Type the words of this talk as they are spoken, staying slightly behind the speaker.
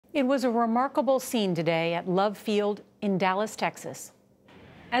It was a remarkable scene today at Love Field in Dallas, Texas.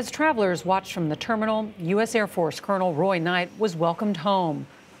 As travelers watched from the terminal, U.S. Air Force Colonel Roy Knight was welcomed home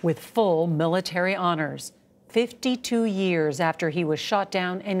with full military honors, 52 years after he was shot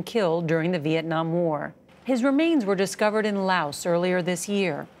down and killed during the Vietnam War. His remains were discovered in Laos earlier this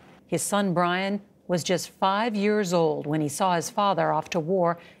year. His son Brian was just 5 years old when he saw his father off to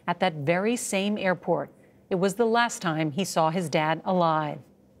war at that very same airport. It was the last time he saw his dad alive.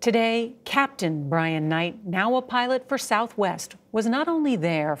 Today, Captain Brian Knight, now a pilot for Southwest, was not only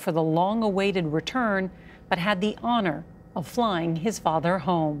there for the long-awaited return, but had the honor of flying his father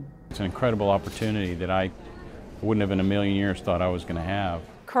home. It's an incredible opportunity that I wouldn't have in a million years thought I was going to have.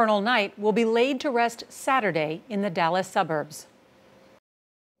 Colonel Knight will be laid to rest Saturday in the Dallas suburbs.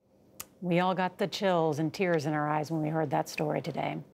 We all got the chills and tears in our eyes when we heard that story today.